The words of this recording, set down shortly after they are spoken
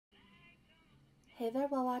Hey there,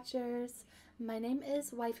 Well Watchers. My name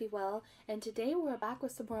is Wifey Well, and today we're back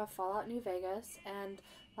with some more of Fallout New Vegas. And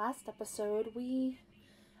last episode we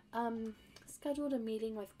scheduled a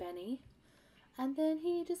meeting with Benny, and then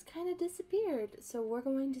he just kind of disappeared. So we're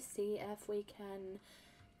going to see if we can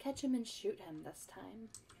catch him and shoot him this time.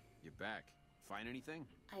 You're back. Find anything?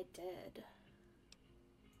 I did.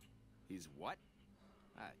 He's what?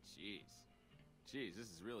 Ah, jeez. Jeez, this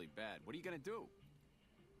is really bad. What are you gonna do?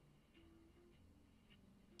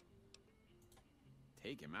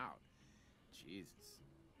 Take him out? Jesus.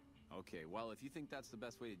 Okay, well, if you think that's the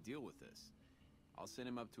best way to deal with this, I'll send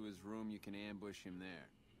him up to his room. You can ambush him there.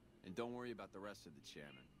 And don't worry about the rest of the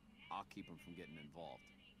chairman. I'll keep him from getting involved.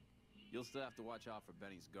 You'll still have to watch out for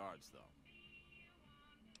Benny's guards, though.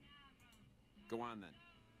 Go on, then.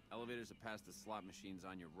 Elevators are past the slot machines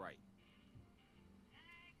on your right.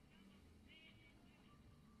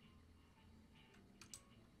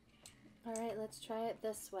 Alright, let's try it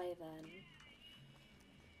this way then.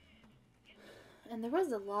 And there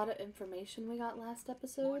was a lot of information we got last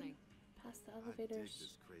episode. Morning. Past the elevators. I dig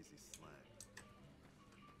this crazy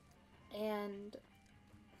slang. And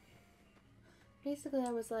basically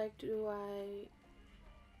I was like, do I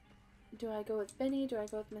go with Benny? Do I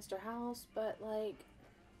go with Mr. House? But like,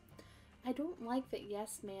 I don't like that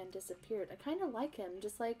Yes Man disappeared. I kind of like him,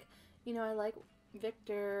 just like, you know, I like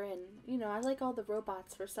Victor, and you know, I like all the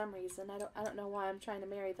robots for some reason. I don't know why I'm trying to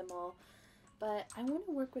marry them all, but I want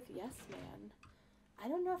to work with Yes Man. I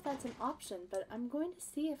don't know if that's an option, but I'm going to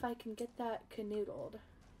see if I can get that canoodled.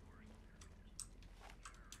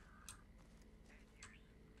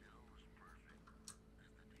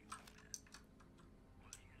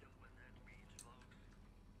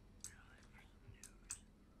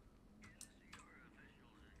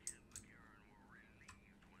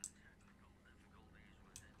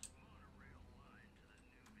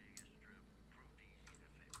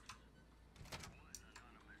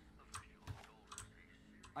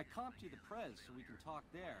 I comped you the prez so we can talk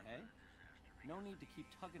there, hey? No need to keep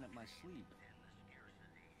tugging at my sleeve.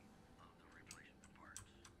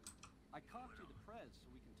 I comped you the prez so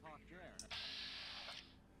we can talk there.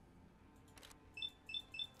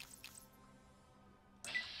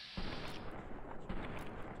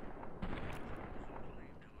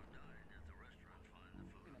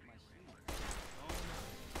 Tugging at my sleeve.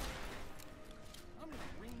 I'm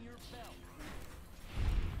gonna ring your bell.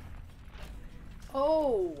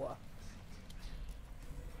 Oh!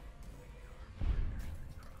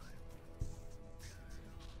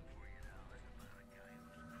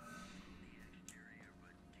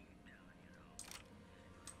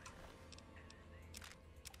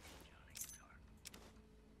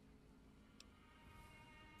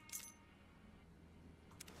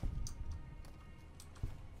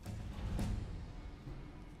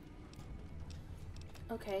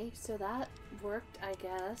 Okay, so that worked, I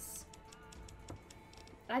guess.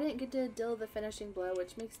 I didn't get to deal the finishing blow,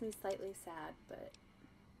 which makes me slightly sad, but...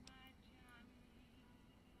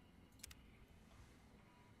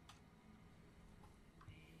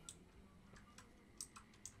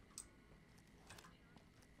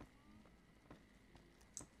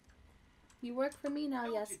 You work for me now,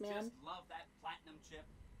 Yes Man. Don't you just love that platinum chip?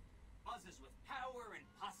 Buzzes with power and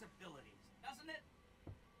possibilities, doesn't it?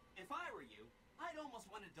 If I were you, I'd almost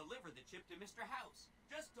want to deliver the chip to Mr. House,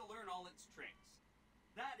 just to learn all its tricks.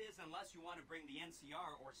 That is, unless you want to bring the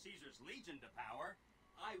NCR or Caesar's Legion to power,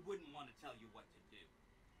 I wouldn't want to tell you what to do.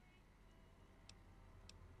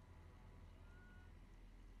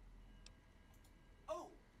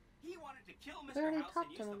 Oh, he wanted to kill Mr. already House and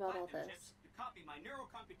talked use to him the about all platinum this. chips to copy my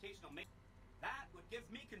neurocomputational That would give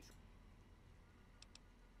me control.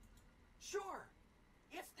 Sure,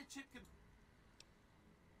 if the chip could...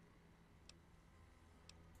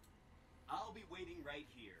 I'll be waiting right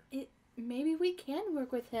here. Maybe we can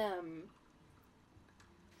work with him.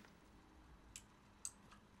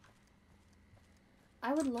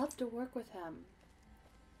 I would love to work with him.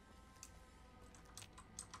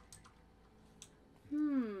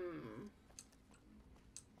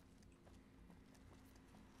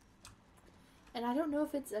 And I don't know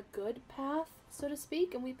if it's a good path, so to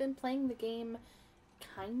speak, and we've been playing the game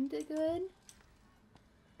kinda good.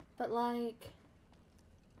 But like,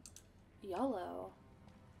 YOLO.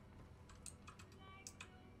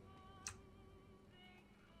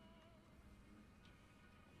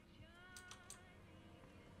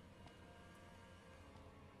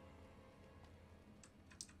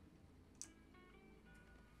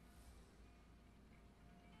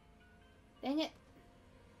 Dang it.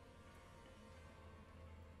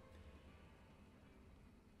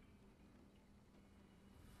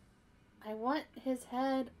 I want his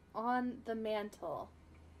head on the mantle.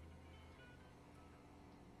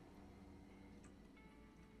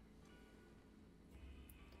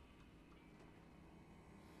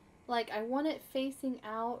 Like, I want it facing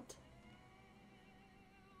out.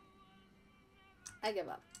 I give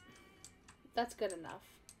up. That's good enough.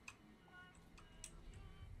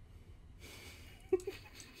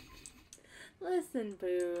 Listen,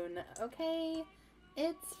 Boone, okay?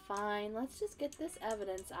 It's fine. Let's just get this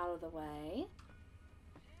evidence out of the way.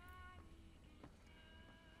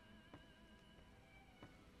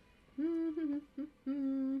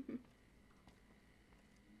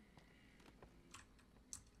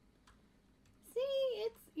 See,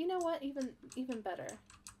 it's, you know what, even better.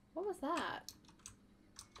 What was that?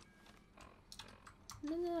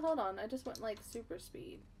 No, hold on. I just went like super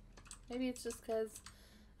speed. Maybe it's just because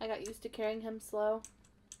I got used to carrying him slow.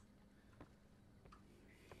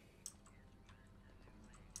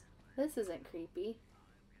 This isn't creepy.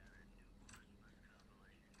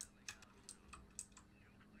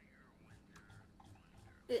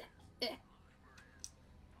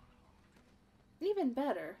 Even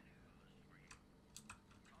better.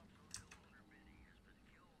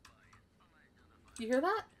 You hear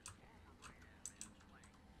that?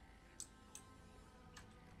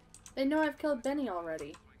 They know I've killed Benny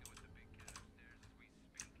already.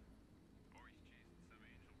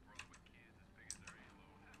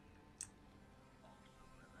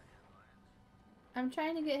 I'm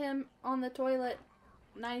trying to get him on the toilet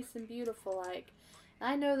nice and beautiful like.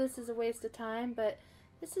 I know this is a waste of time, but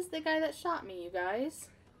this is the guy that shot me, you guys.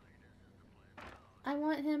 I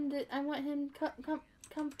want him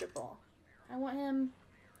comfortable. I want him,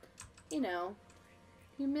 you know,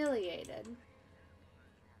 humiliated.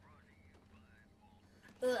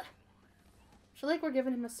 Ugh. I feel like we're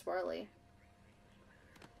giving him a swirly.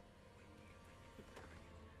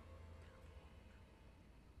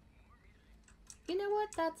 You know what?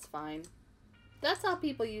 That's fine. That's how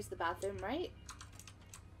people use the bathroom, right?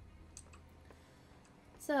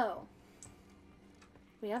 So,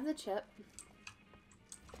 we have the chip.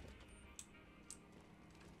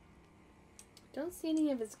 Don't see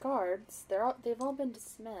any of his guards. They've all been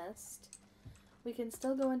dismissed. We can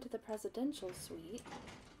still go into the presidential suite.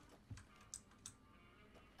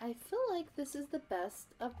 I feel like this is the best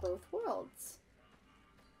of both worlds.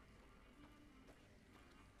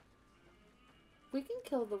 We can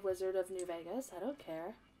kill the Wizard of New Vegas. I don't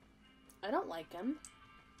care. I don't like him.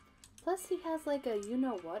 Plus he has like a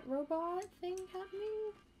you-know-what robot thing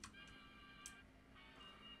happening.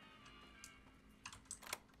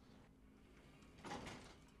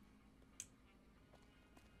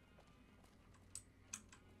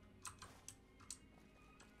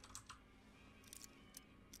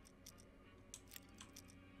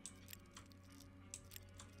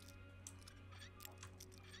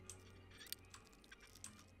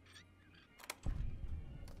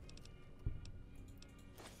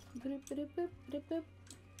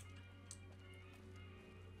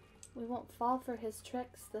 We won't fall for his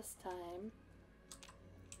tricks this time.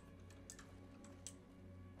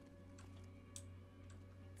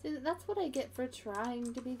 See, that's what I get for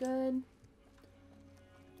trying to be good.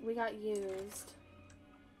 We got used.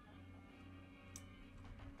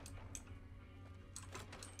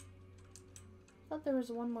 I thought there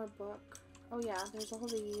was one more book. Oh yeah, there's all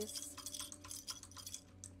these.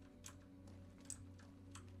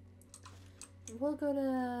 We'll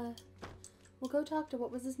go talk to,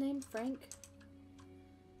 what was his name? Frank?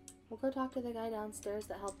 We'll go talk to the guy downstairs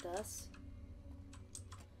that helped us.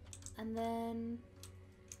 And then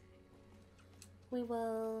we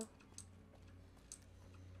will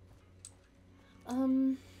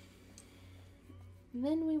oh,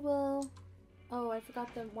 I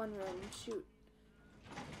forgot the one room. Shoot.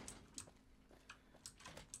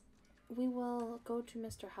 We will go to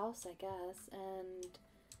Mr. House, I guess, and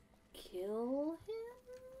kill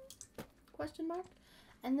him? Question mark.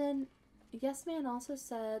 And then Yes Man also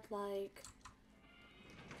said, like,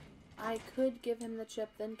 I could give him the chip,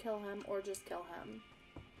 then kill him, or just kill him.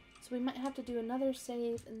 So we might have to do another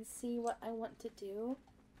save and see what I want to do.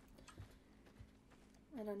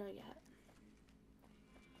 I don't know yet.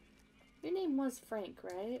 Your name was Frank,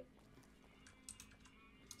 right?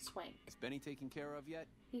 Swank. Is Benny taken care of yet?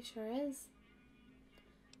 He sure is.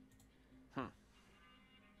 Huh.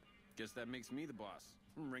 Guess that makes me the boss.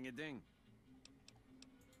 Ring a ding.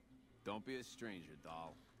 Don't be a stranger,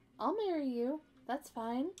 doll. I'll marry you. That's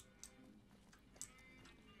fine.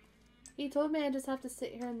 He told me I just have to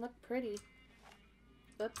sit here and look pretty.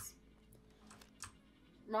 Oops.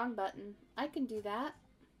 Wrong button. I can do that.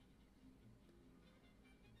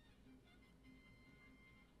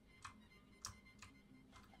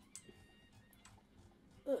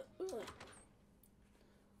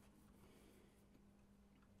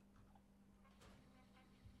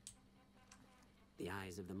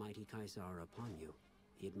 eyes of the mighty Caesar are upon you,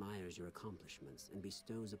 he admires your accomplishments and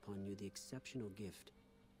bestows upon you the exceptional gift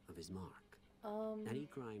of his mark. Any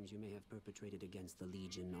crimes you may have perpetrated against the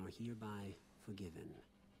Legion are hereby forgiven.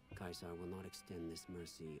 Caesar will not extend this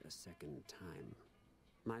mercy a second time.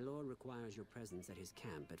 My lord requires your presence at his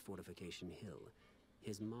camp at Fortification Hill.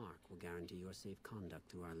 His mark will guarantee your safe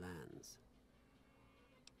conduct through our lands.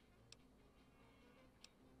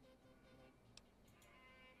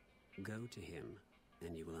 Go to him,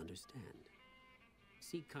 and you will understand.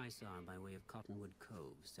 Seek Caesar by way of Cottonwood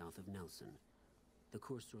Cove, south of Nelson. The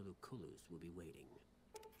Cursor Lucullus will be waiting.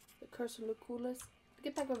 The Cursor Lucullus?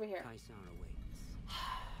 Get back over here. Caesar awaits.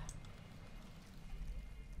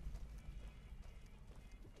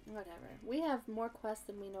 Whatever. We have more quests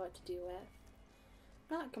than we know what to do with.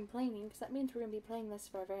 I'm not complaining, because that means we're going to be playing this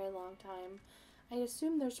for a very long time. I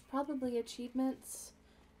assume there's probably achievements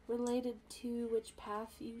related to which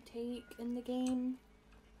path you take in the game.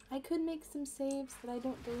 I could make some saves that I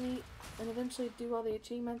don't delete and eventually do all the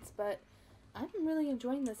achievements, but I'm really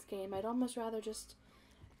enjoying this game. I'd almost rather just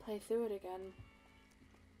play through it again.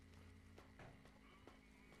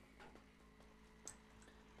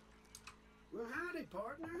 Well, howdy,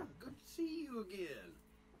 partner. Good to see you again.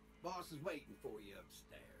 Boss is waiting for you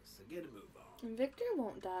upstairs, so get a move on. And Victor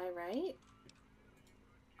won't die, right?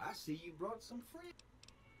 I see you brought some friends.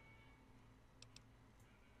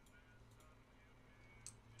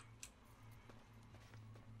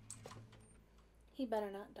 He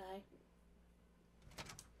better not die.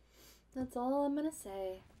 That's all I'm gonna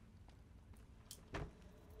say.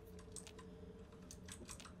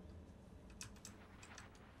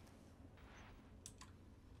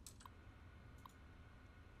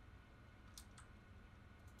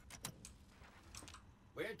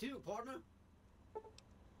 Where to, partner?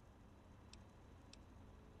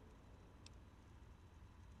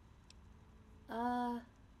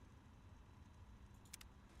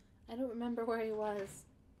 I don't remember where he was.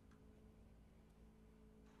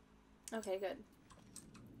 Okay, good.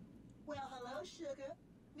 Well, hello, sugar.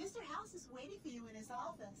 Mr. House is waiting for you in his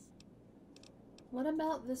office. What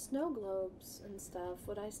about the snow globes and stuff?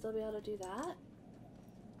 Would I still be able to do that?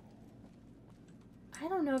 I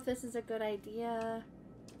don't know if this is a good idea.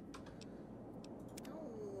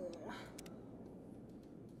 Oh.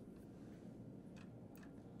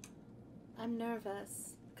 I'm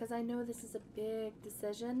nervous because I know this is a big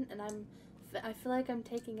decision and I feel like I'm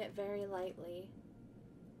taking it very lightly.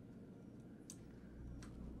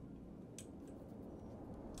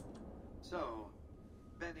 So,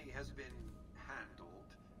 Benny has been handled,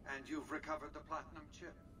 and you've recovered the platinum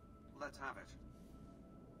chip. Let's have it.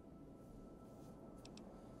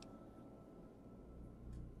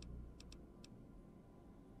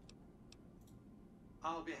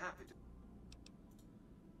 I'll be happy to.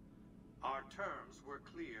 Our terms were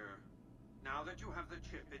clear. Now that you have the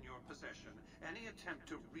chip in your possession, any attempt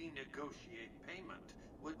to renegotiate payment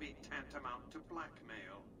would be tantamount to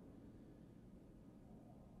blackmail.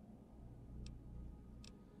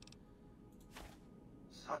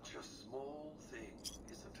 Such a small thing,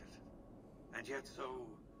 isn't it? And yet so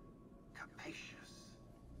capacious,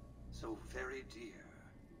 so very dear.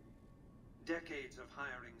 Decades of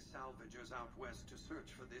hiring salvagers out west to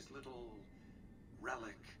search for this little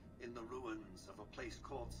relic in the ruins of a place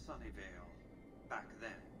called Sunnyvale. Back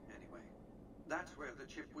then, anyway. That's where the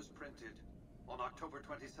chip was printed, on October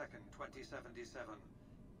 22nd, 2077.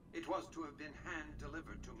 It was to have been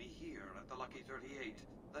hand-delivered to me here at the Lucky 38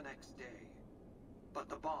 the next day. But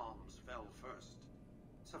the bombs fell first.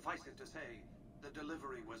 Suffice it to say, the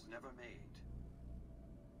delivery was never made.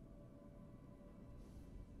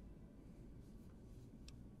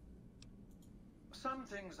 Some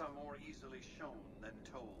things are more easily shown than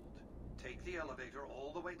told. Take the elevator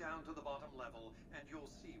all the way down to the bottom level, and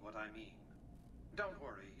you'll see what I mean. Don't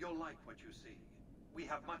worry, you'll like what you see. We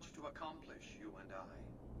have much to accomplish, you and I.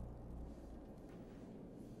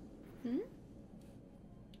 Hmm?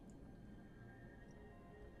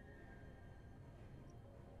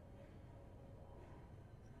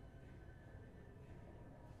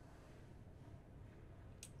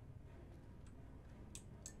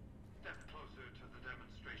 Step closer to the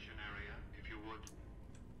demonstration area, if you would.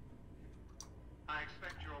 I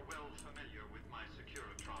expect you're well familiar with my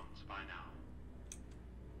Securitrons by now.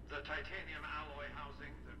 The titanium alloy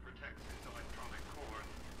housing that protects its electronic core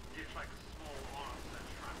deflects small arms and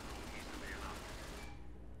shrapnel easily enough.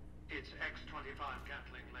 Its X-25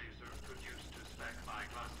 Gatling laser, produced to spec by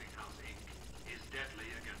Glassinghouse Inc., is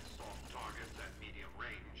deadly against soft targets at medium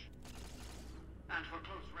range. And for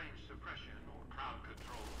close-range suppression or crowd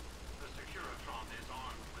control, the Securitron is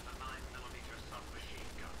armed with a 9mm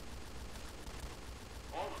submachine gun.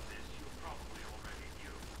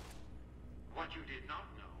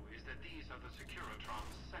 the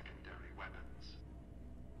Securitron's secondary weapons.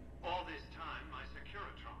 All this time, my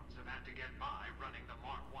Securitrons have had to get by running the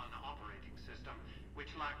Mark I operating system,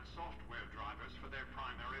 which lacked software drivers for their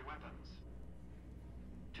primary weapons.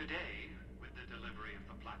 Today, with the delivery of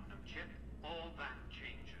the Platinum chip, all that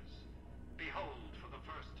changes. Behold, for the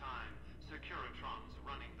first time, Securitrons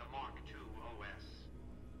running the Mark II OS.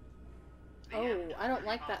 Oh, I don't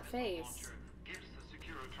like that face. Gives the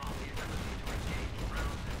Securitron the ability to engage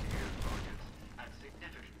ground and air targets at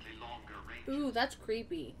significantly longer ranges. Ooh, that's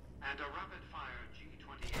creepy. And a rapid-fire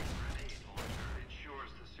G-28 grenade launcher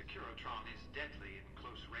ensures the Securitron is deadly in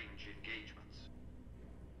close-range engagements.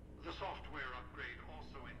 The software upgrade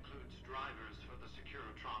also includes drivers for the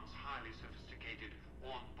Securitron's highly sophisticated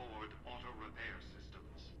on-board auto-repair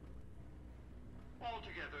systems.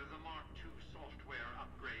 Altogether, the Mark II software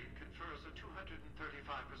upgrade confers a 235%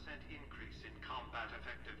 increase in combat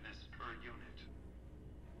effectiveness per unit.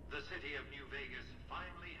 The city of New Vegas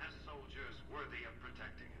finally has soldiers worthy of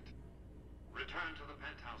protecting it. Return to the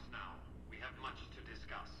penthouse now. We have much to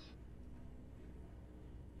discuss.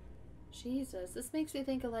 Jesus, this makes me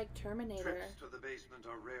think of like Terminator. Trips to the basement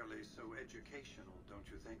are rarely so educational, don't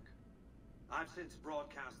you think? I've since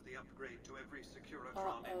broadcast the upgrade to every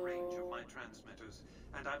Securitron in range of my transmitters,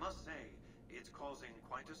 and I must say, it's causing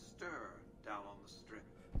quite a stir down on the strip.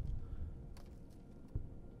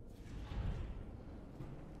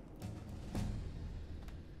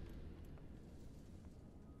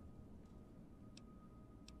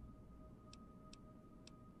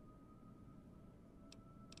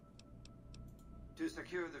 To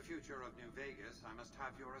secure the future of New Vegas, I must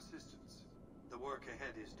have your assistance. The work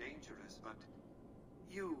ahead is dangerous, but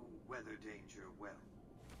you weather danger well.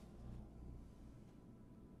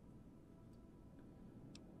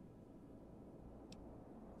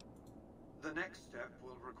 The next step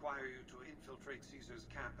will require you to infiltrate Caesar's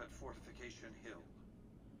camp at Fortification Hill.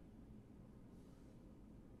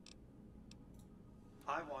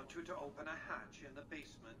 I want you to open a hatch in the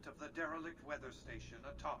basement of the derelict weather station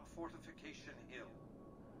atop Fortification Hill.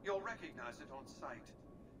 You'll recognize it on sight.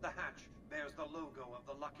 The hatch bears the logo of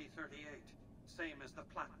the Lucky 38, same as the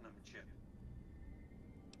Platinum chip.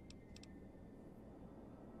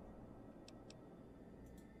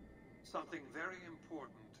 Something very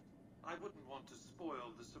important. I wouldn't want to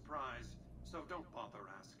spoil the surprise, so don't bother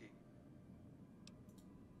asking.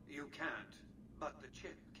 You can't, but the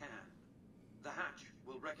chip can. The hatch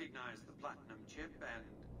will recognize the Platinum chip and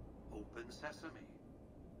open sesame.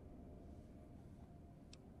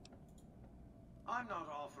 I'm not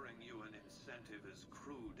offering you an incentive as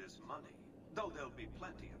crude as money, though there'll be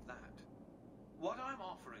plenty of that. What I'm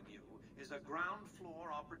offering you is a ground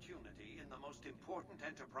floor opportunity in the most important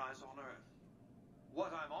enterprise on Earth.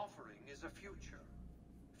 What I'm offering is a future.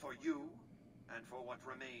 For you, and for what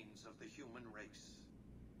remains of the human race.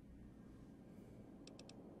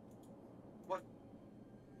 What?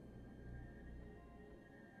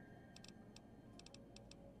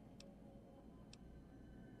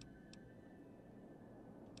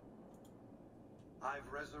 I've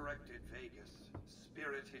resurrected Vegas,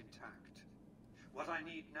 spirit intact. What I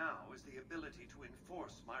need now is the ability to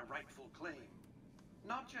enforce my rightful claim.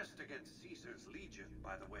 Not just against Caesar's Legion,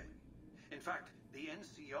 by the way. In fact, the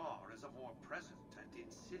NCR is a more present and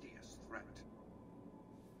insidious threat.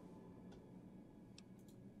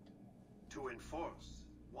 To enforce,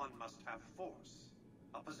 one must have force,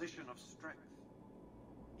 a position of strength.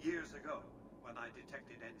 Years ago, when I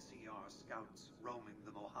detected NCR scouts roaming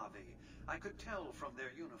the Mojave, I could tell from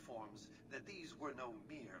their uniforms that these were no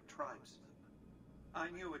mere tribesmen. I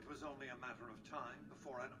knew it was only a matter of time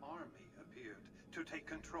before an army appeared to take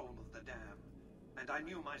control of the dam, and I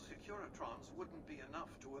knew my Securitrons wouldn't be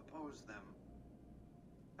enough to oppose them.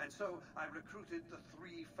 And so I recruited the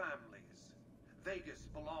three families. Vegas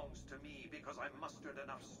belongs to me because I mustered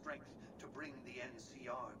enough strength to bring the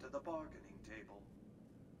NCR to the bargaining table.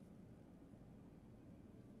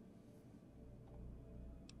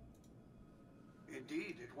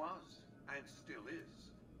 Indeed it was, and still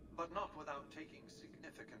is, but not without taking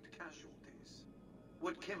significant casualties.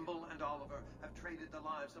 Would Kimball and Oliver have traded the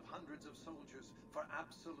lives of hundreds of soldiers for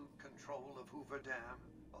absolute control of Hoover Dam?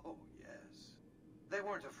 Oh, yes. They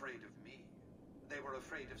weren't afraid of me. They were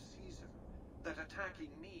afraid of Caesar, that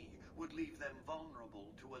attacking me would leave them vulnerable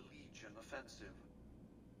to a Legion offensive.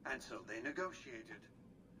 And so they negotiated,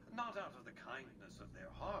 not out of the kindness of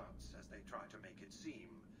their hearts, as they try to make it seem,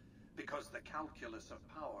 because the calculus of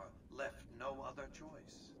power left no other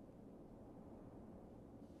choice.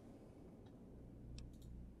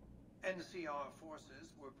 NCR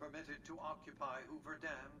forces were permitted to occupy Hoover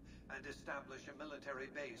Dam and establish a military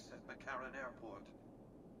base at McCarran Airport.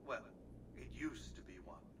 Well, used to be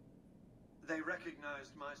one. They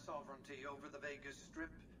recognized my sovereignty over the Vegas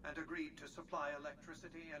Strip and agreed to supply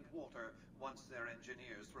electricity and water once their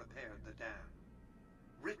engineers repaired the dam.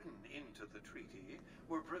 Written into the treaty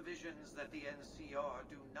were provisions that the NCR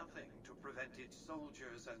do nothing to prevent its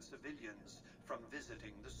soldiers and civilians from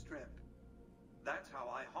visiting the Strip. That's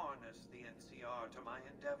how I harness the NCR to my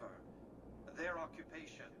endeavor. Their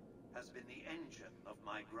occupation has been the engine of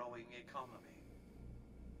my growing economy.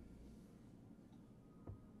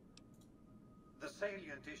 The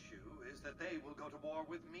salient issue is that they will go to war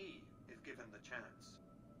with me if given the chance.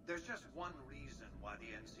 There's just one reason why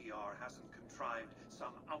the NCR hasn't contrived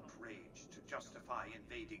some outrage to justify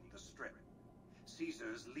invading the Strip.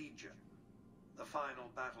 Caesar's Legion. The final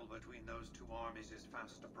battle between those two armies is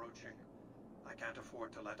fast approaching. I can't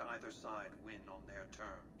afford to let either side win on their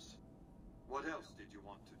terms. What else did you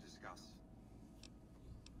want to discuss?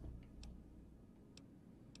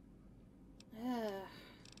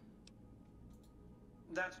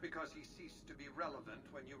 That's because he ceased to be relevant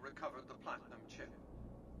when you recovered the platinum chip.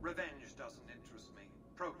 Revenge doesn't interest me.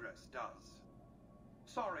 Progress does.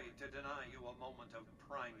 Sorry to deny you a moment of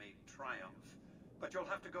primate triumph, but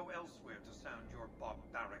you'll have to go elsewhere to sound your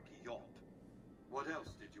barbaric yawp. What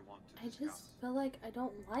else did you want to discuss? I just feel like I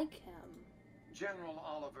don't like him. General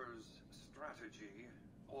Oliver's strategy,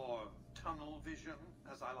 or tunnel vision,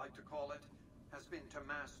 as I like to call it, has been to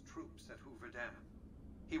mass troops at Hoover Dam.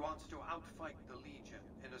 He wants to outfight the Legion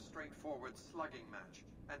in a straightforward slugging match,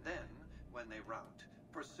 and then, when they rout,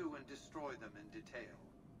 pursue and destroy them in detail.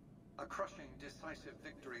 A crushing, decisive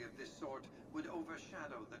victory of this sort would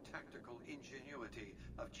overshadow the tactical ingenuity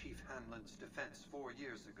of Chief Hanlon's defense 4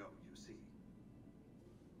 years ago, you see.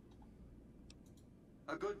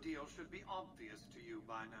 A good deal should be obvious to you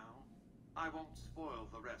by now. I won't spoil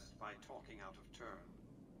the rest by talking out of turn.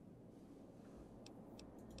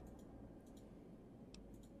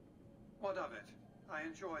 What of it? I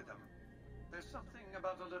enjoy them. There's something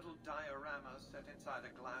about a little diorama set inside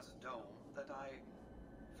a glass dome that I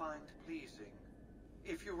find pleasing.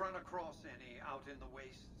 If you run across any out in the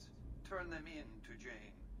wastes, turn them in to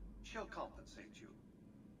Jane. She'll compensate you.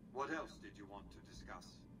 What else did you want to discuss?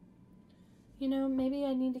 You know, maybe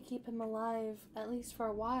I need to keep him alive, at least for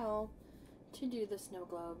a while, to do the snow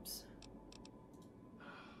globes.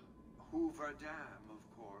 Hoover Dam, of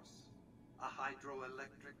course. A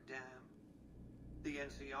hydroelectric dam. The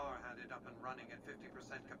NCR had it up and running at 50%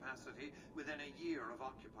 capacity within a year of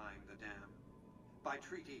occupying the dam. By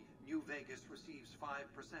treaty, New Vegas receives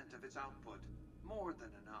 5% of its output, more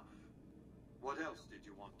than enough. What else did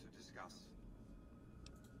you want to discuss?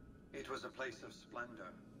 It was a place of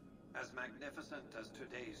splendor. As magnificent as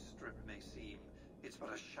today's Strip may seem, it's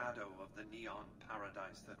but a shadow of the neon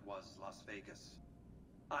paradise that was Las Vegas.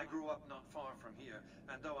 I grew up not far from here,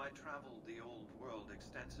 and though I traveled the old world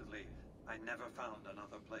extensively, I never found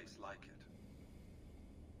another place like it.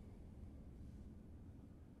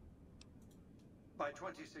 By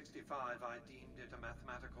 2065, I deemed it a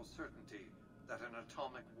mathematical certainty that an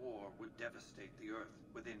atomic war would devastate the Earth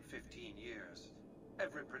within 15 years.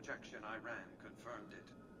 Every projection I ran confirmed it.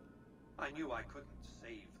 I knew I couldn't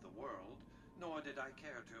save the world, nor did I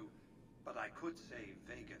care to, but I could save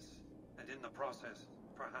Vegas, and in the process,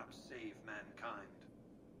 perhaps save mankind.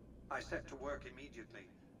 I set to work immediately.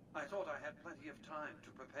 I thought I had plenty of time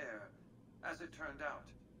to prepare. As it turned out,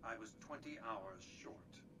 I was 20 hours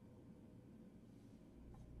short.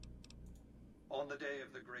 On the day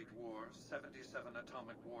of the Great War, 77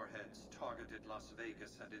 atomic warheads targeted Las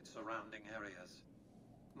Vegas and its surrounding areas.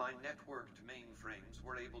 My networked mainframes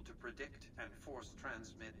were able to predict and force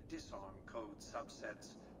transmit disarm code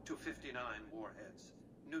subsets to 59 warheads,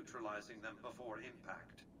 neutralizing them before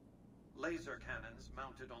impact. Laser cannons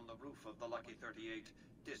mounted on the roof of the Lucky 38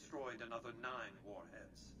 destroyed another 9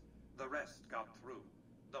 warheads. The rest got through,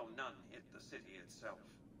 though none hit the city itself.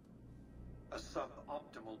 A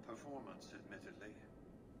suboptimal performance, admittedly.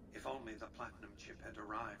 If only the platinum chip had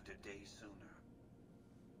arrived a day sooner.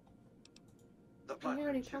 The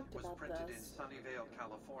platinum chip was printed in Sunnyvale,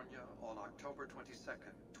 California on October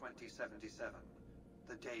 22nd, 2077,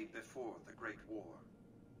 the day before the Great War.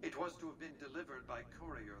 It was to have been delivered by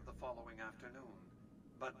courier the following afternoon,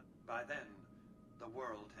 but by then, the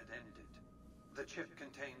world had ended. The chip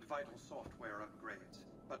contained vital software upgrades,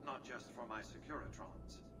 but not just for my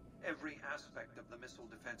Securitrons. Every aspect of the missile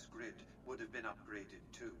defense grid would have been upgraded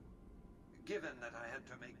too. Given that I had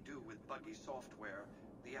to make do with buggy software,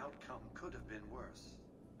 the outcome could have been worse.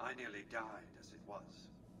 I nearly died as it was.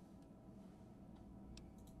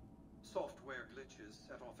 Software glitches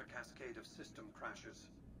set off a cascade of system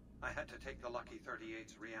crashes. I had to take the Lucky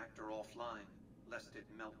 38's reactor offline, lest it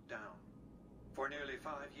melt down. For nearly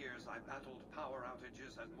 5 years, I battled power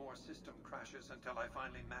outages and more system crashes until I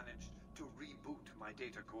finally managed to reboot my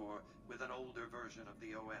data core with an older version of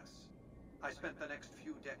the OS. I spent the next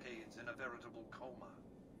few decades in a veritable coma,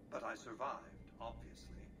 but I survived,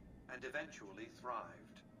 obviously, and eventually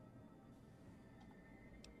thrived.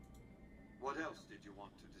 What else did you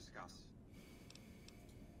want to discuss?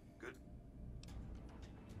 Good.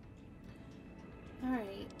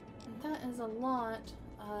 Alright, that is a lot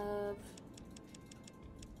of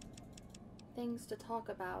things to talk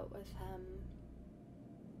about with him.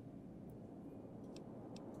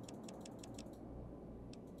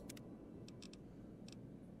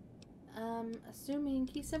 Assuming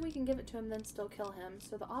he said we can give it to him then still kill him,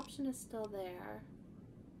 so the option is still there.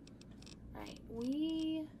 Right,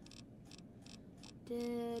 we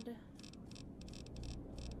did,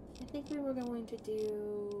 I think we were going to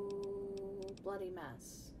do Bloody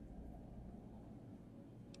Mess,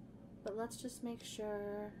 but let's just make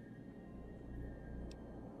sure.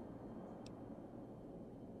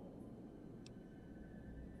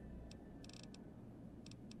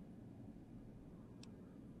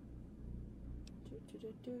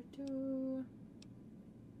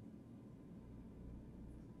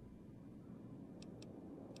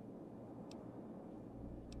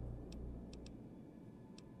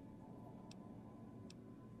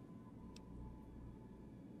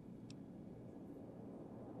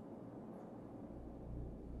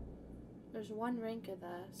 There's one rank of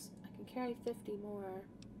this. I can carry 50 more.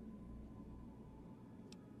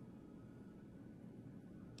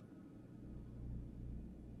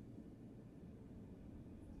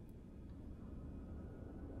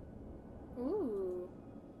 Ooh.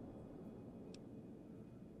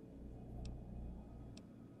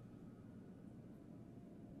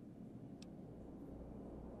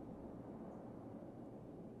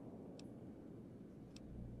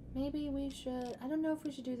 Maybe we should, I don't know if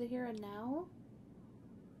we should do the here and now,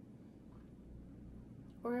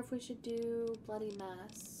 or if we should do Bloody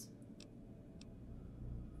Mess.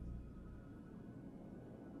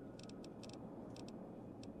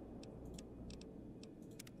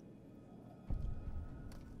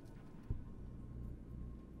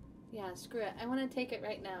 Yeah, screw it. I want to take it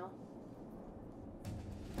right now.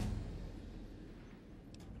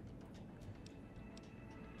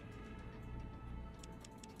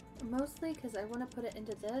 Mostly because I want to put it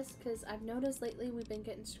into this, because I've noticed lately we've been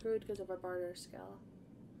getting screwed because of our barter skill.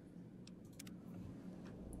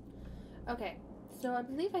 Okay, so I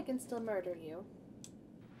believe I can still murder you.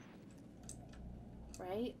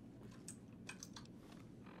 Right?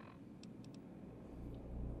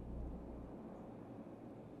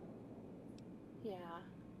 Yeah.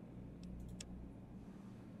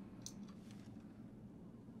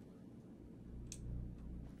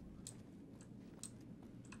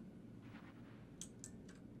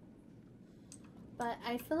 But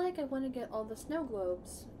I feel like I want to get all the snow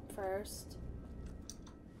globes first.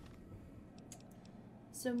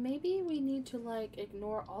 So maybe we need to, like,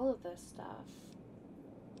 ignore all of this stuff.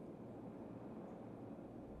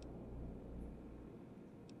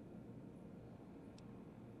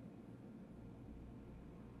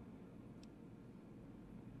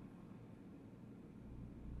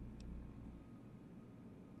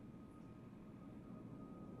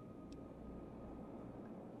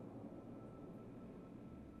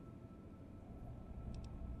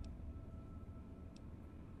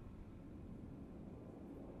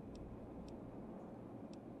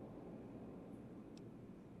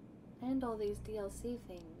 And all these DLC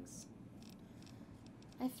things.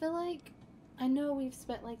 I feel like, I know we've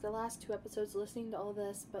spent like the last 2 episodes listening to all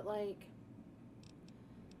this, but like,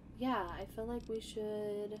 yeah, I feel like we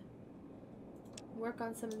should work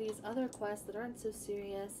on some of these other quests that aren't so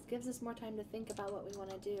serious. It gives us more time to think about what we want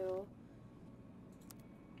to do.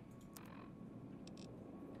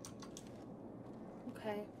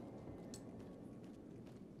 Okay.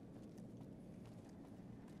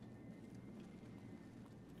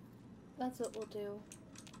 That's what we'll do.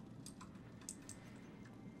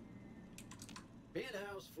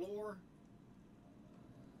 Penthouse floor?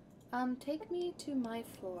 Take me to my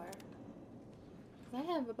floor. I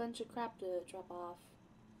have a bunch of crap to drop off.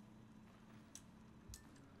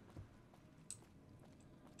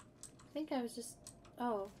 I think I was just...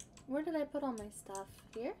 Oh, where did I put all my stuff?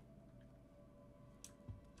 Here?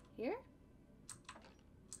 Here?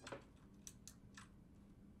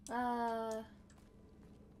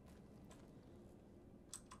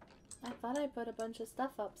 I thought I put a bunch of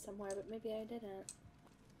stuff up somewhere, but maybe I didn't.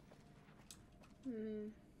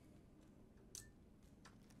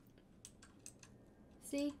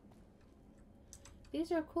 See?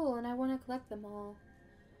 These are cool and I want to collect them all.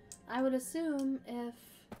 I would assume if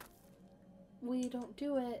we don't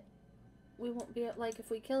do it, we won't be, like, if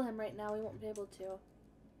we kill him right now, we won't be able to.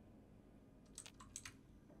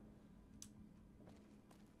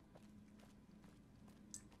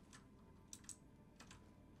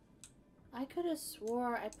 I could have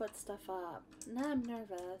swore I put stuff up. Now I'm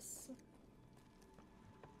nervous.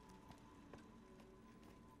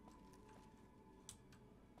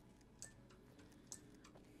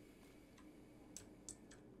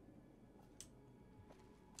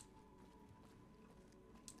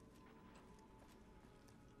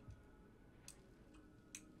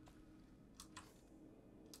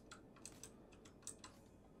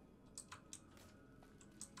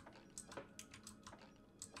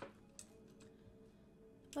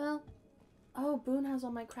 Well, oh, Boone has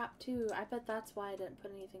all my crap too. I bet that's why I didn't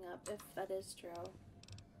put anything up, if that is true.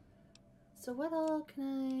 So what all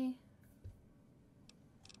can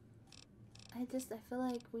I feel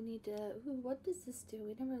like we need to, ooh, what does this do?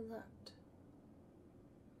 We never looked.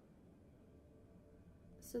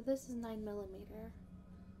 So this is 9mm.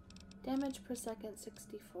 Damage per second,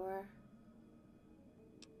 64.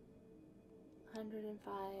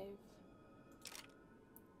 105.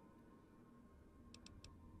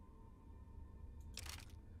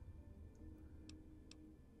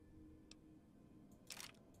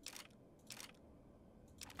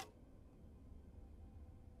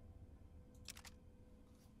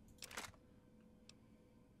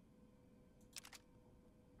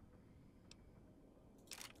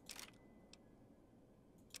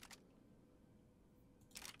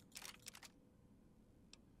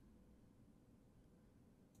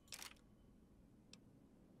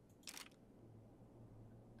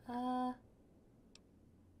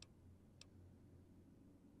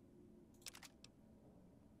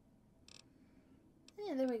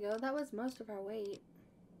 Yeah, there we go. That was most of our weight.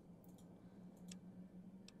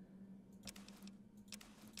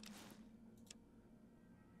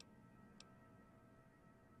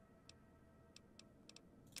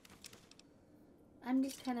 I'm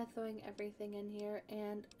just kind of throwing everything in here,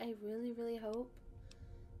 and I really, really hope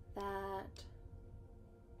that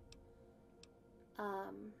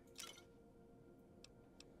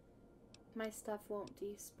my stuff won't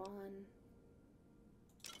despawn.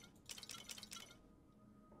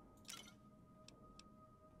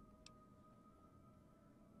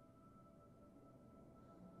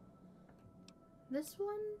 This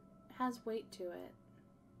one has weight to it.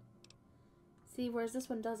 See, whereas this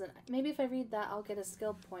one doesn't. Maybe if I read that, I'll get a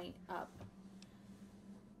skill point up.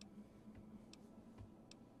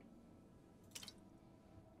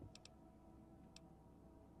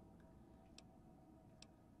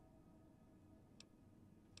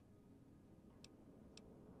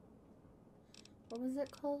 What was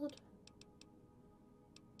it called?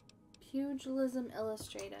 Pugilism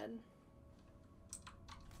Illustrated.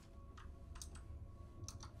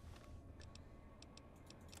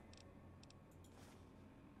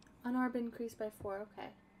 Unorb increased by 4. Okay.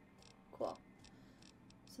 Cool.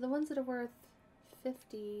 So the ones that are worth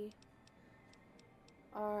 50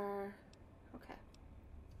 are... Okay.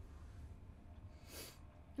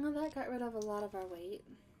 Well, that got rid of a lot of our weight.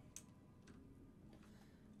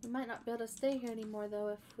 We might not be able to stay here anymore, though,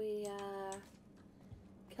 if we,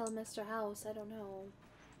 kill Mr. House. I don't know.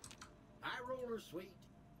 High roller, sweet.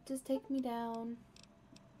 Just take me down.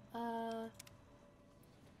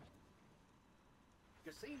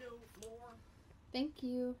 Casino floor. Thank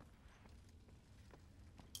you.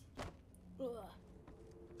 Ugh.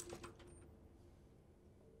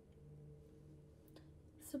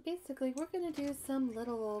 So basically, we're gonna do some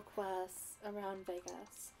little quests around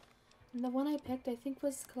Vegas. And the one I picked, I think,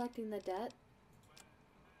 was collecting the debt.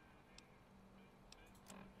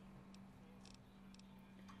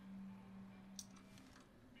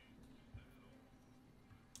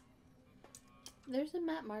 There's a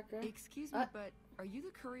map marker. Excuse me, but are you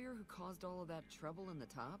the courier who caused all of that trouble in the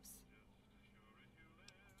tops?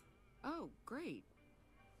 Oh, great.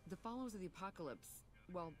 The followers of the apocalypse,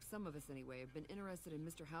 well, some of us anyway, have been interested in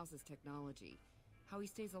Mr. House's technology. How he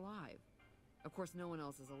stays alive. Of course, no one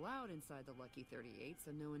else is allowed inside the Lucky 38,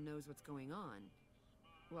 so no one knows what's going on.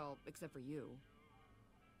 Well, except for you.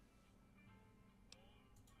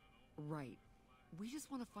 Right. We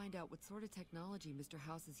just want to find out what sort of technology Mr.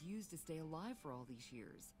 House has used to stay alive for all these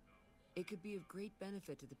years. It could be of great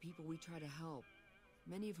benefit to the people we try to help,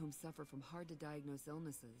 many of whom suffer from hard-to-diagnose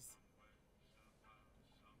illnesses.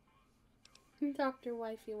 Dr.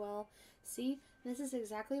 Wifey well. See, this is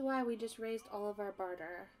exactly why we just raised all of our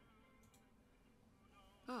barter.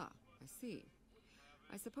 Ah, I see.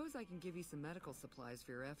 I suppose I can give you some medical supplies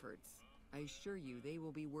for your efforts. I assure you they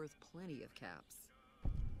will be worth plenty of caps.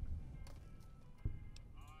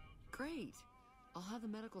 Great. I'll have the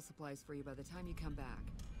medical supplies for you by the time you come back.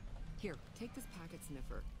 Here, take this packet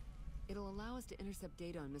sniffer. It'll allow us to intercept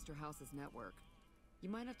data on Mr. House's network. You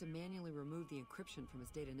might have to manually remove the encryption from his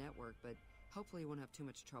data network, but hopefully you won't have too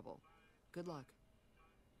much trouble. Good luck.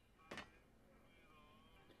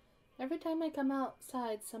 Every time I come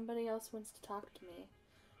outside, somebody else wants to talk to me.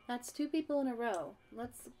 That's 2 people in a row.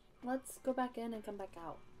 Let's go back in and come back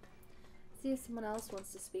out. See if someone else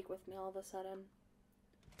wants to speak with me all of a sudden.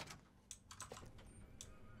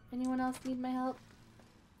 Anyone else need my help?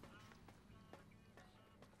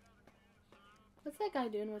 What's that guy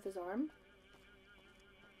doing with his arm?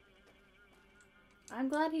 I'm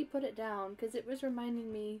glad he put it down, because it was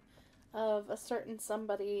reminding me of a certain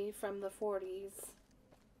somebody from the 40s.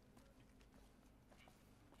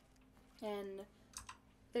 And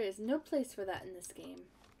there is no place for that in this game.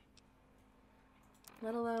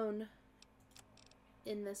 Let alone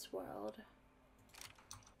in this world.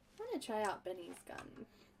 I want to try out Benny's gun.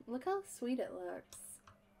 Look how sweet it looks.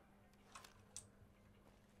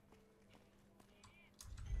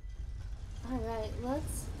 Alright,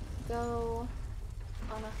 let's go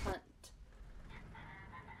on a hunt.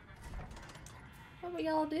 What are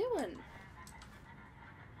y'all doing?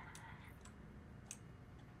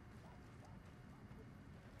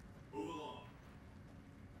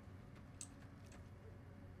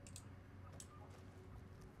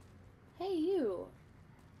 Hey, you.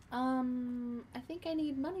 I think I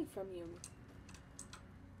need money from you.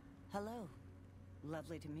 Hello.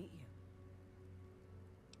 Lovely to meet you.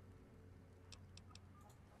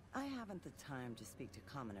 I haven't the time to speak to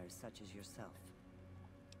commoners such as yourself.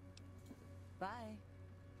 Bye.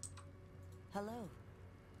 Hello.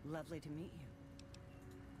 Lovely to meet you.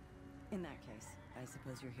 In that case, I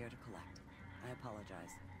suppose you're here to collect. I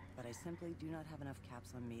apologize, but I simply do not have enough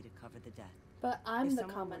caps on me to cover the debt. But I'm if the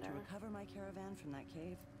someone were commoner. to recover my caravan from that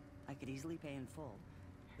cave, I could easily pay in full.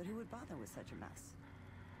 But who would bother with such a mess?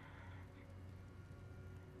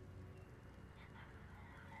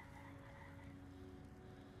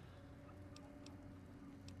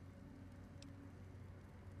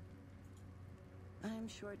 I'm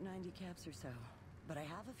short 90 caps or so, but I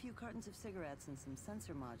have a few cartons of cigarettes and some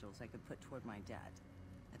sensor modules I could put toward my debt.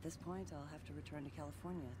 At this point, I'll have to return to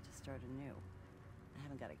California to start anew. I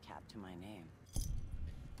haven't got a cap to my name.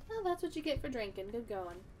 Oh, that's what you get for drinking. Good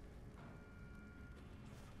going.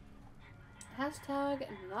 Hashtag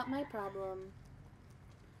not my problem.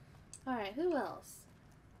 Alright, who else?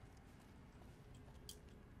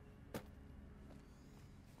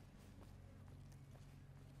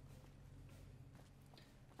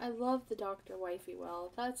 I love the Dr. Wifey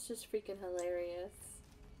well. That's just freaking hilarious.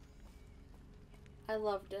 I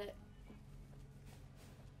loved it.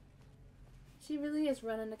 She really is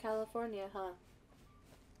running to California, huh?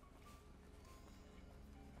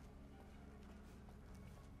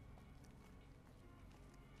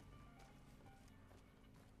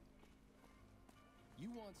 You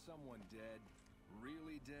want someone dead?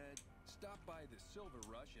 Really dead? Stop by the Silver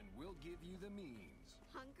Rush and we'll give you the means.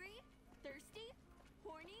 Hungry? Thirsty?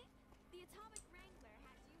 Horny? The Atomic Wrangler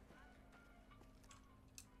has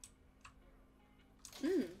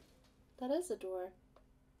you. That is a door.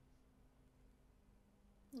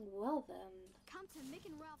 Well then. Come to Mick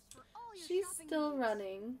and Ralph's for all your She's shopping still needs.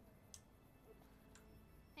 running.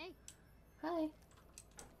 Hey. Hi.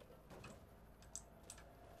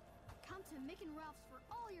 Come to Mick and Ralph's for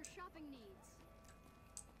all your shopping needs.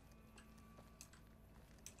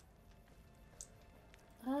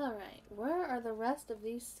 Alright, where are the rest of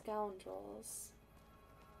these scoundrels?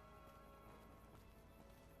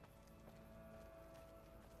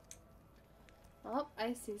 Oh,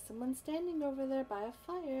 I see someone standing over there by a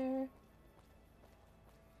fire.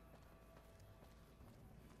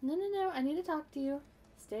 No, I need to talk to you.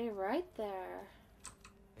 Stay right there.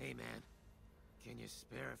 Hey, man. Can you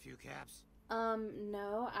spare a few caps?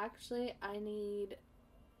 No, actually, I need...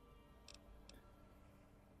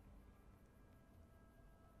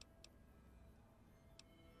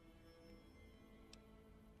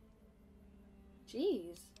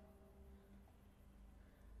 Jeez.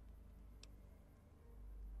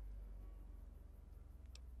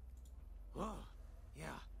 Oh, yeah.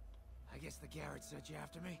 I guess the Garrett sent you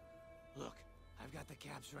after me. Look, I've got the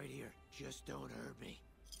caps right here. Just don't hurt me.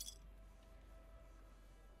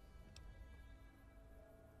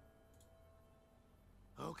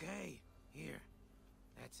 Okay, here.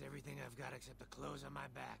 That's everything I've got except the clothes on my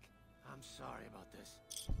back. I'm sorry about this.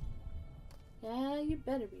 Yeah, you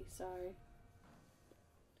better be sorry.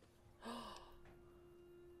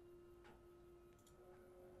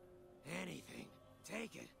 Anything.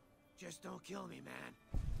 Take it. Just don't kill me, man.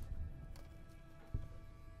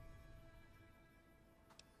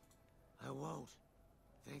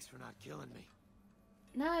 Thanks for not killing me.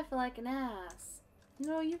 Now I feel like an ass.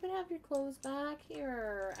 No, you can have your clothes back.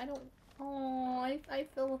 Here. I don't... Oh, I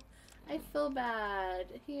feel bad.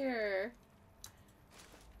 Here.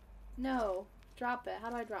 No. Drop it. How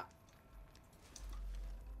do I drop?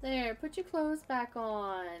 There. Put your clothes back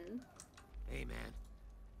on. Hey, man.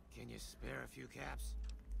 Can you spare a few caps?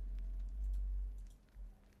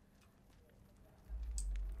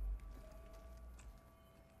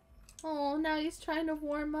 Oh, now he's trying to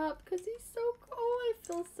warm up because he's so cold. I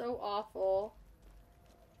feel so awful.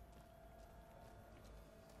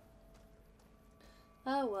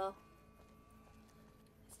 Oh, well.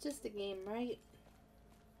 It's just a game, right?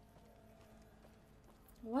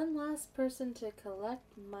 One last person to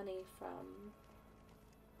collect money from.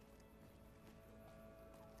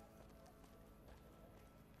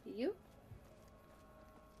 You?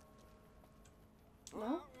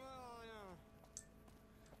 No?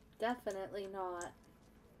 Definitely not.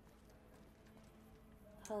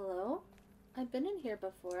 Hello? I've been in here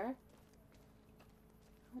before. I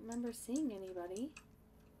don't remember seeing anybody.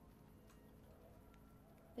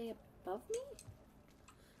 They above me?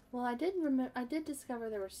 Well, I did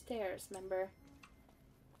discover there were stairs, remember?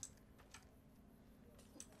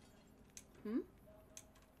 Hmm?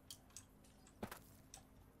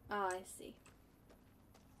 Ah, I see.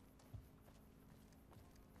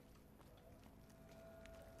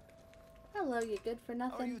 Hello, you good for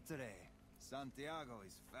nothing? How are you today? Santiago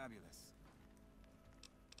is fabulous.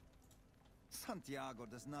 Santiago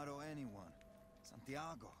does not owe anyone.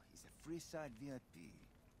 Santiago is a free side VIP.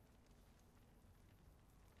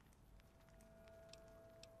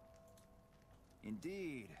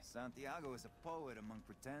 Indeed, Santiago is a poet among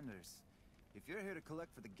pretenders. If you're here to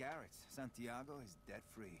collect for the Garretts, Santiago is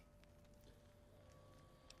debt-free.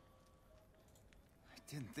 I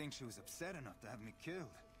didn't think she was upset enough to have me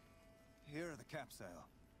killed. Here are the caps I owe.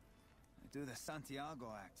 I do the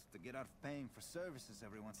Santiago act to get out of paying for services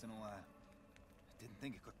every once in a while. I didn't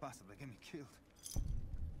think it could possibly get me killed.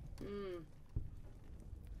 Hmm.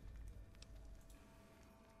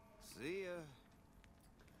 See ya.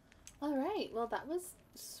 Alright, well that was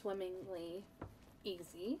swimmingly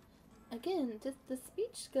easy. Again, just the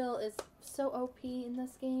speech skill is so OP in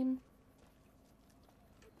this game.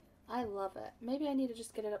 I love it. Maybe I need to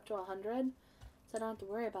just get it up to 100 so I don't have to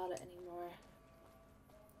worry about it anymore.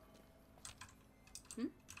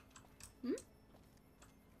 Hmm?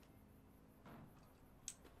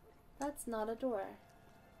 That's not a door.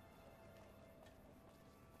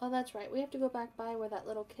 Oh, that's right. We have to go back by where that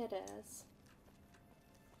little kid is.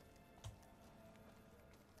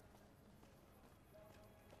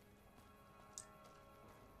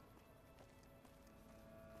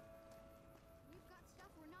 We've got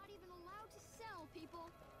stuff we're not even allowed to sell, people.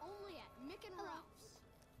 Only at Mick and Ralph's.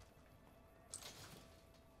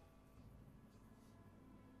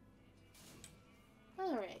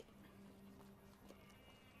 Alright.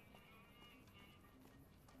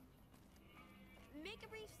 Make a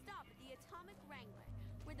brief stop at the Atomic Wrangler,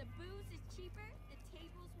 where the booze is cheaper, the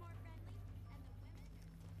table's more friendly,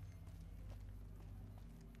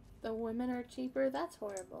 and The women are cheaper? That's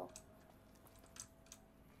horrible.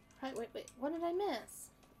 Right, wait. What did I miss?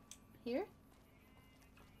 Here?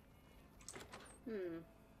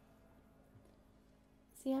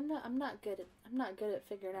 See, I'm not good at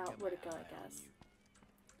figuring out where to go, I guess.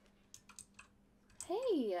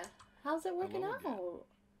 Hey, how's it working out?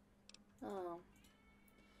 Oh.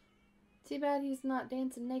 Too bad he's not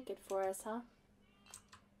dancing naked for us, huh?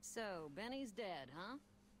 So, Benny's dead, huh?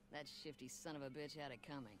 That shifty son of a bitch had it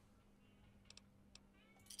coming.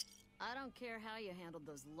 I don't care how you handled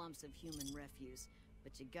those lumps of human refuse,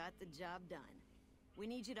 but you got the job done. We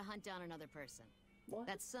need you to hunt down another person. What?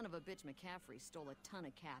 That son of a bitch McCaffrey stole a ton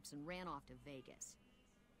of caps and ran off to Vegas.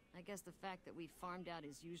 I guess the fact that we farmed out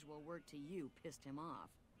his usual work to you pissed him off.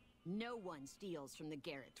 No one steals from the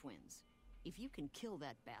Garrett twins. If you can kill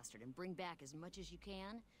that bastard and bring back as much as you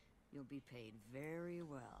can, you'll be paid very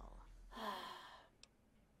well.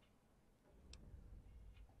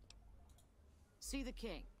 See the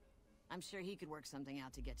king. I'm sure he could work something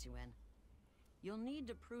out to get you in. You'll need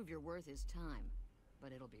to prove your worth his time,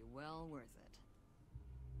 but it'll be well worth it.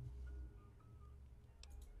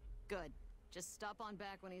 Good. Just stop on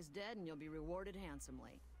back when he's dead and you'll be rewarded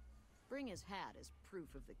handsomely. Bring his hat as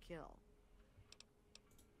proof of the kill.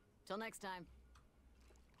 Till next time.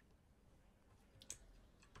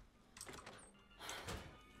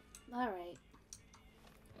 Alright.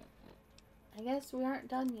 I guess we aren't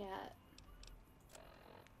done yet.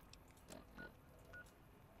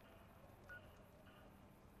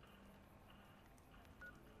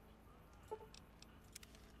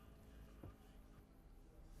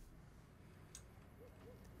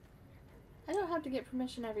 have to get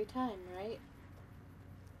permission every time, right?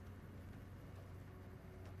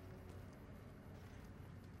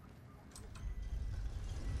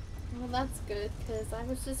 Well, that's good, because I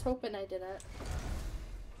was just hoping I didn't.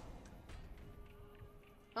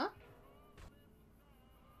 Huh?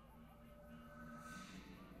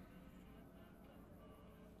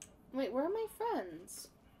 Wait, where are my friends?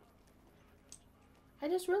 I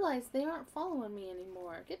just realized they aren't following me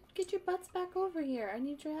anymore. Get your butts back over here. I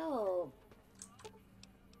need your help.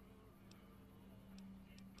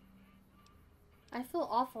 I feel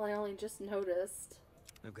awful. I only just noticed.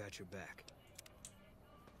 I've got your back.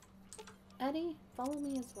 Eddie, follow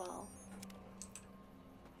me as well.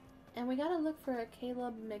 And we gotta look for a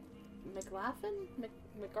Caleb McLaughlin?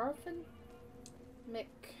 McGarfin?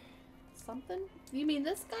 Something? You mean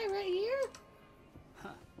this guy right here?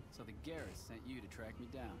 Huh. So the Garretts sent you to track me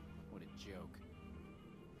down. What a joke.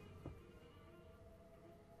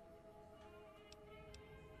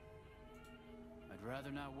 I'd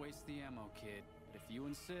rather not waste the ammo, kid. But if you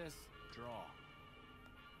insist, draw.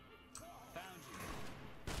 Found you.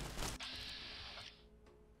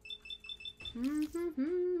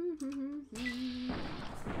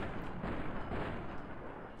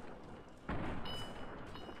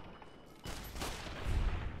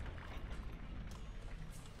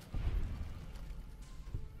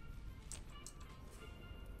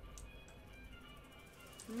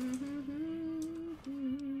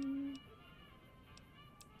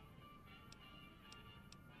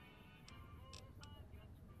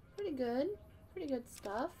 Pretty good. Pretty good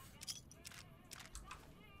stuff.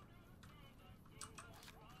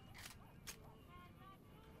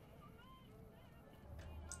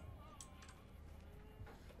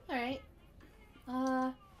 Alright.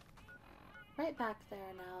 Right back there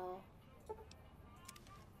now.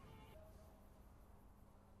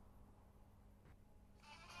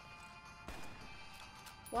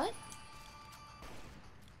 What?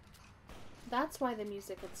 That's why the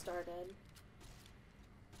music had started.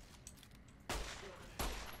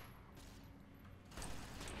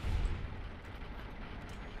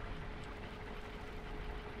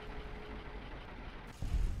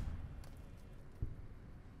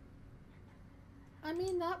 I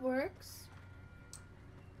mean, that works.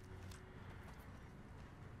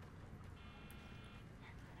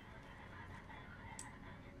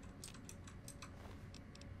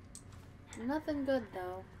 Nothing good,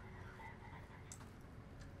 though.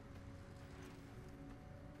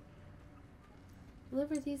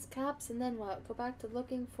 Deliver these caps and then what? Go back to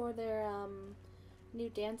looking for their, new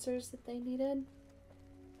dancers that they needed?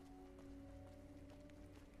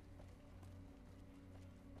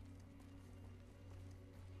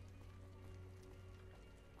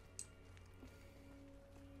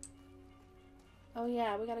 Oh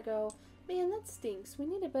yeah, we gotta go. Man, that stinks. We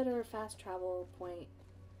need a better fast travel point.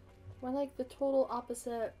 We're like the total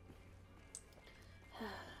opposite.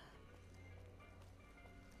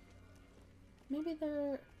 Maybe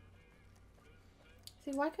they're...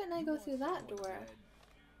 See, why couldn't I go through that door?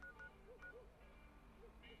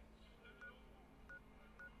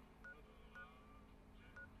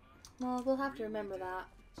 Well, we'll have to remember that.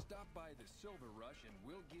 Stop by the Silver Rush and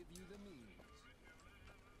we'll give you the means.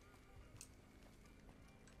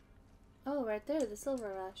 Oh, right there, the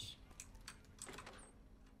Silver Rush.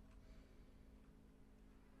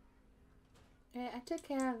 Alright, I took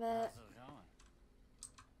care of it.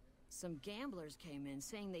 Some gamblers came in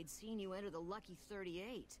saying they'd seen you enter the Lucky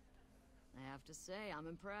 38. I have to say, I'm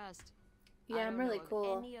impressed. Yeah, I'm really cool. I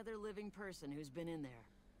don't know of any other living person who's been in there.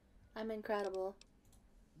 I'm incredible.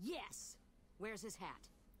 Yes! Where's his hat?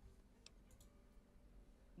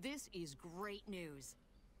 This is great news.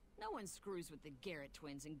 No one screws with the Garrett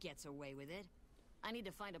twins and gets away with it. I need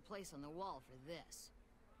to find a place on the wall for this.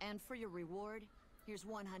 And for your reward, here's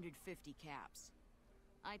 150 caps.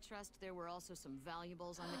 I trust there were also some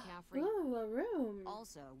valuables on the McCaffrey. Ooh, a room.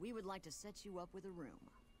 Also, we would like to set you up with a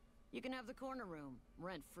room. You can have the corner room,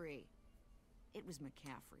 rent-free. It was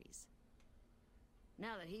McCaffrey's.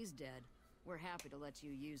 Now that he's dead, we're happy to let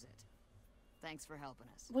you use it. Thanks for helping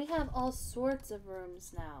us. We have all sorts of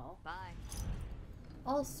rooms now. Bye.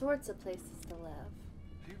 All sorts of places to live.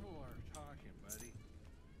 People are talking, buddy.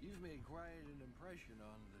 You've made quite an impression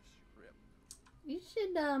on the Strip. You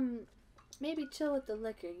should, maybe chill with the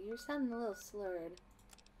liquor. You're sounding a little slurred.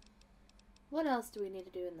 What else do we need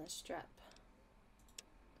to do in this Strip?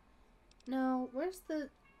 No, where's the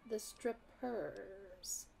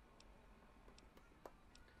strippers?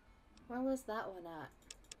 Where was that one at?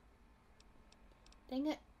 Dang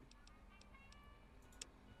it.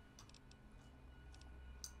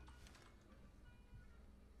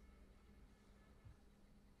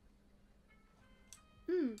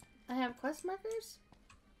 I have quest markers?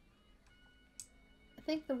 I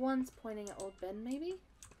think the one's pointing at old Ben, maybe?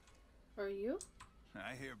 Or you?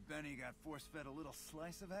 I hear Benny got force-fed a little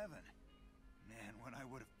slice of heaven. Man, what I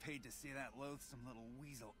would have paid to see that loathsome little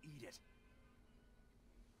weasel eat it.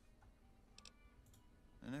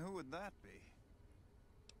 And who would that be?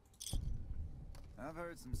 I've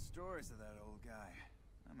heard some stories of that old guy.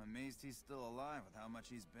 I'm amazed he's still alive with how much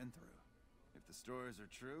he's been through. If the stories are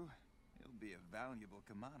true, he'll be a valuable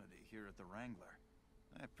commodity here at the Wrangler.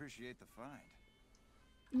 I appreciate the find.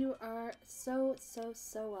 You are so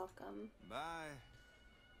welcome. Bye.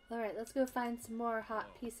 Alright, let's go find some more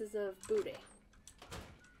hot pieces of booty.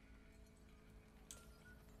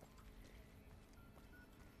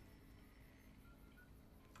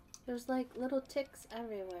 There's like little ticks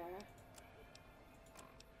everywhere.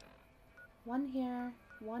 One here,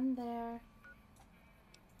 one there.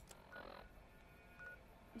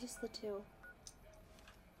 Just the two.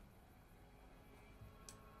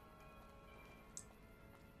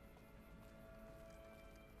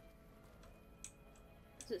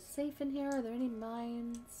 Is it safe in here? Are there any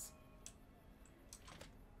mines?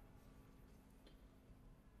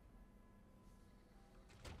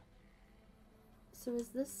 So is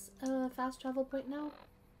this a fast travel point now?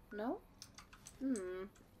 No?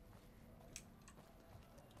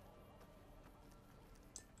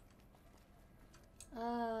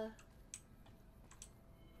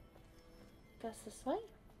 Guess this way?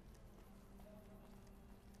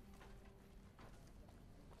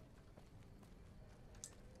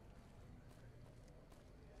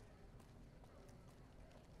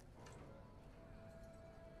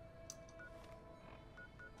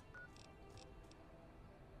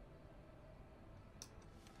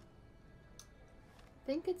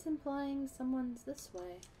 I think it's implying someone's this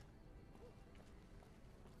way.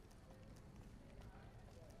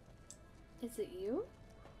 Is it you?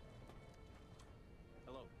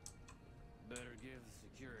 Hello. Better give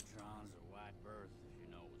the Securitrons a wide berth if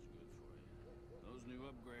you know what's good for you. Those new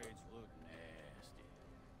upgrades look nasty.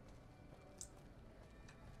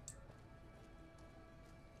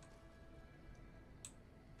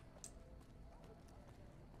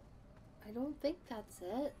 I don't think that's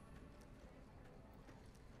it.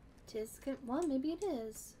 Well, maybe it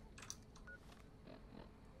is.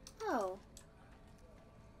 Oh.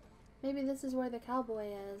 Maybe this is where the cowboy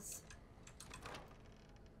is.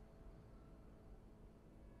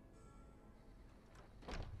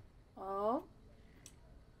 Oh.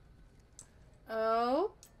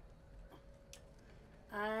 Oh.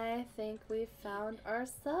 I think we found our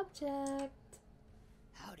subject.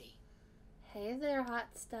 Howdy. Hey there, hot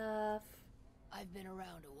stuff. I've been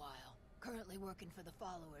around a while. Currently working for the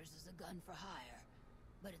followers as a gun for hire,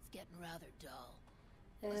 but it's getting rather dull.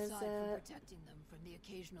 Aside from protecting them from the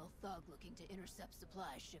occasional thug looking to intercept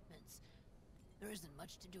supply shipments, there isn't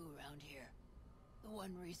much to do around here. The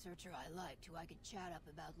one researcher I liked who I could chat up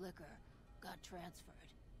about liquor got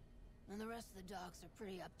transferred, and the rest of the docs are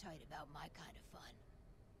pretty uptight about my kind of fun.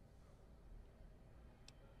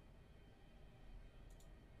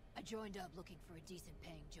 I joined up looking for a decent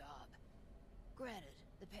paying job. Granted,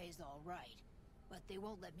 the pay's all right, but they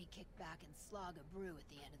won't let me kick back and slog a brew at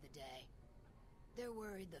the end of the day. They're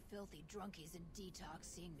worried the filthy drunkies in detox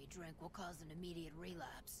seeing me drink will cause an immediate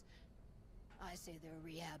relapse. I say their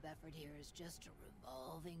rehab effort here is just a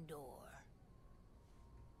revolving door.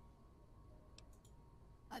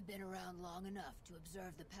 I've been around long enough to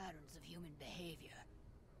observe the patterns of human behavior.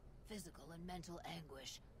 Physical and mental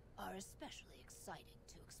anguish are especially exciting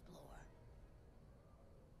to explore.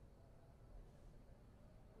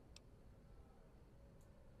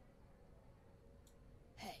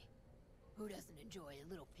 Who doesn't enjoy a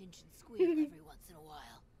little pinch and squeal every once in a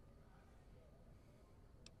while?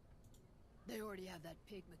 They already have that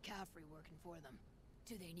pig McCaffrey working for them.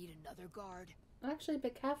 Do they need another guard? Actually,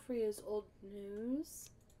 McCaffrey is old news.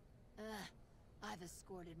 I've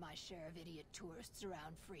escorted my share of idiot tourists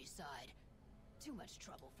around Freeside. Too much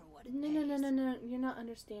trouble for what it No, pays. no, you're not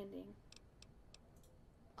understanding.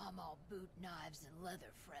 I'm all boot, knives, and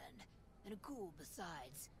leather, friend. And a cool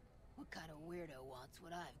besides. What kind of weirdo wants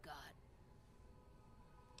what I've got?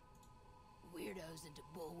 Weirdos into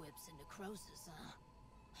bullwhips and necrosis, huh?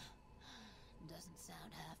 Doesn't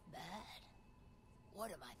sound half bad.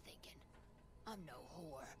 What am I thinking? I'm no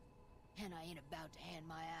whore. And I ain't about to hand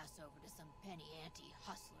my ass over to some penny ante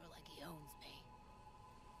hustler like he owns me.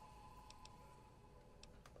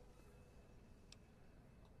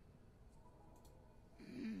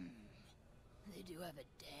 They do have a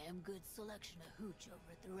damn good selection of hooch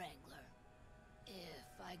over at the Wrangler.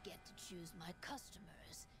 If I get to choose my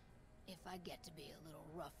customers, if I get to be a little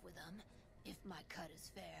rough with them, If my cut is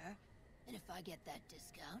fair, and if I get that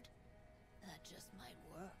discount, that just might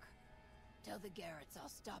work. Tell the Garretts I'll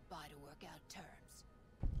stop by to work out terms.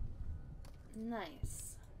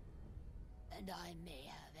 Nice. And I may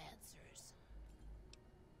have answers.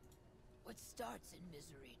 What starts in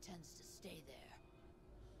misery tends to stay there.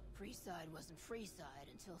 Freeside wasn't Freeside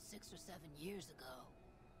until 6 or 7 years ago.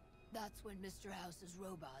 That's when Mr. House's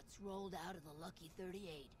robots rolled out of the Lucky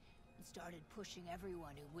 38 and started pushing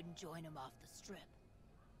everyone who wouldn't join him off the strip.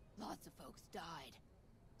 Lots of folks died.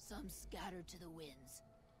 Some scattered to the winds.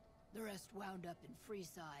 The rest wound up in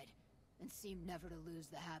Freeside and seemed never to lose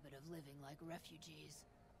the habit of living like refugees.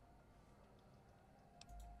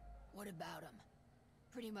 What about them?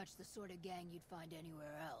 Pretty much the sort of gang you'd find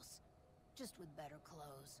anywhere else, just with better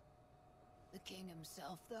clothes. The king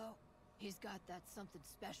himself, though, he's got that something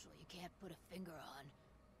special you can't put a finger on.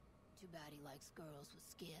 Too bad he likes girls with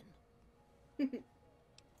skin.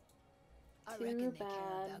 I reckon they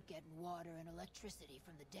care about getting water and electricity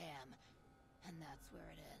from the dam, and that's where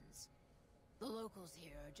it ends. The locals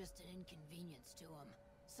here are just an inconvenience to them,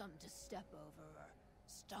 something to step over or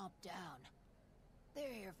stomp down.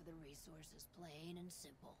 They're here for the resources, plain and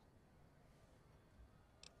simple.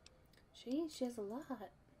 She has a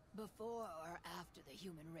lot. Before or after the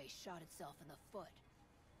human race shot itself in the foot.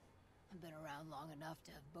 I've been around long enough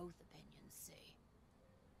to have both opinions, see.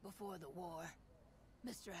 Before the war,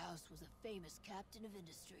 Mr. House was a famous captain of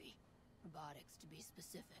industry. Robotics, to be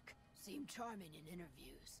specific. Seemed charming in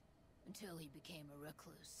interviews, until he became a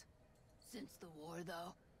recluse. Since the war,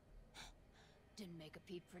 though, didn't make a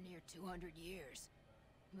peep for near 200 years.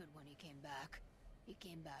 But when he came back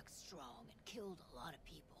strong and killed a lot of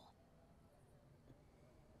people.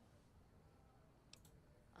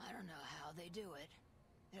 I don't know how they do it.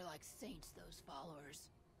 They're like saints, those followers.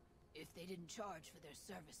 If they didn't charge for their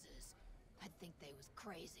services, I'd think they was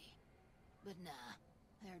crazy. But nah,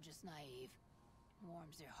 they're just naive.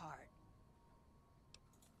 Warms their heart.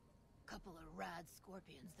 Couple of rad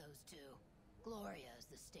scorpions, those two. Gloria is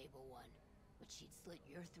the stable one, but she'd slit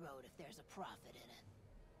your throat if there's a profit in it.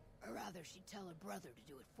 Or rather, she'd tell her brother to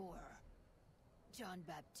do it for her. John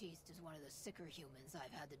Baptiste is one of the sicker humans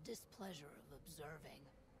I've had the displeasure of observing.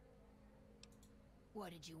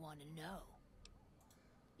 What did you want to know?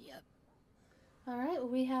 Yep. Alright, well,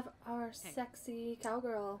 we have our sexy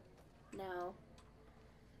cowgirl now.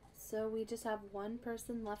 So we just have one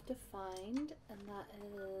person left to find, and that is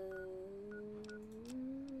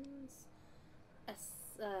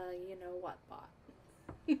you know what bot.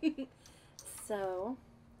 So,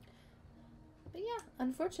 but yeah,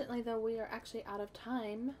 unfortunately though, we are actually out of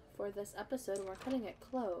time for this episode, and we're cutting it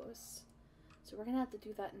close. So we're gonna have to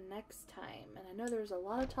do that next time. And I know there's a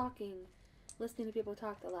lot of talking, listening to people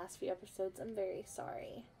talk the last few episodes. I'm very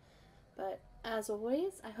sorry. But as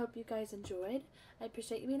always, I hope you guys enjoyed. I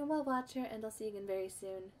appreciate you being a well watcher, and I'll see you again very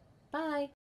soon. Bye!